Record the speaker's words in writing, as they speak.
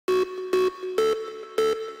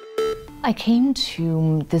I came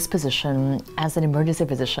to this position as an emergency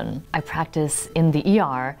physician. I practice in the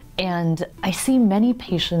ER, and I see many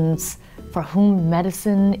patients for whom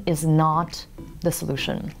medicine is not the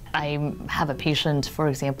solution. I have a patient, for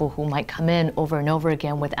example, who might come in over and over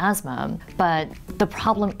again with asthma, but the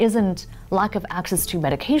problem isn't lack of access to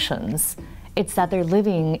medications. It's that they're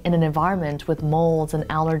living in an environment with molds and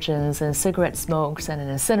allergens and cigarette smokes and an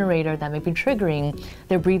incinerator that may be triggering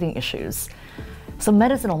their breathing issues. So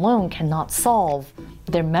medicine alone cannot solve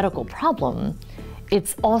their medical problem.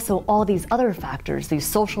 It's also all these other factors, these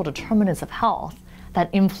social determinants of health, that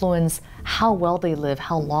influence how well they live,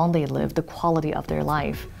 how long they live, the quality of their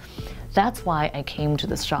life. That's why I came to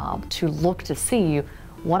this job, to look to see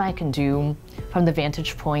what I can do from the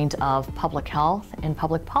vantage point of public health and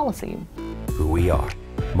public policy. Who We Are,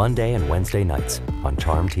 Monday and Wednesday nights on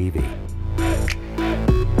Charm TV.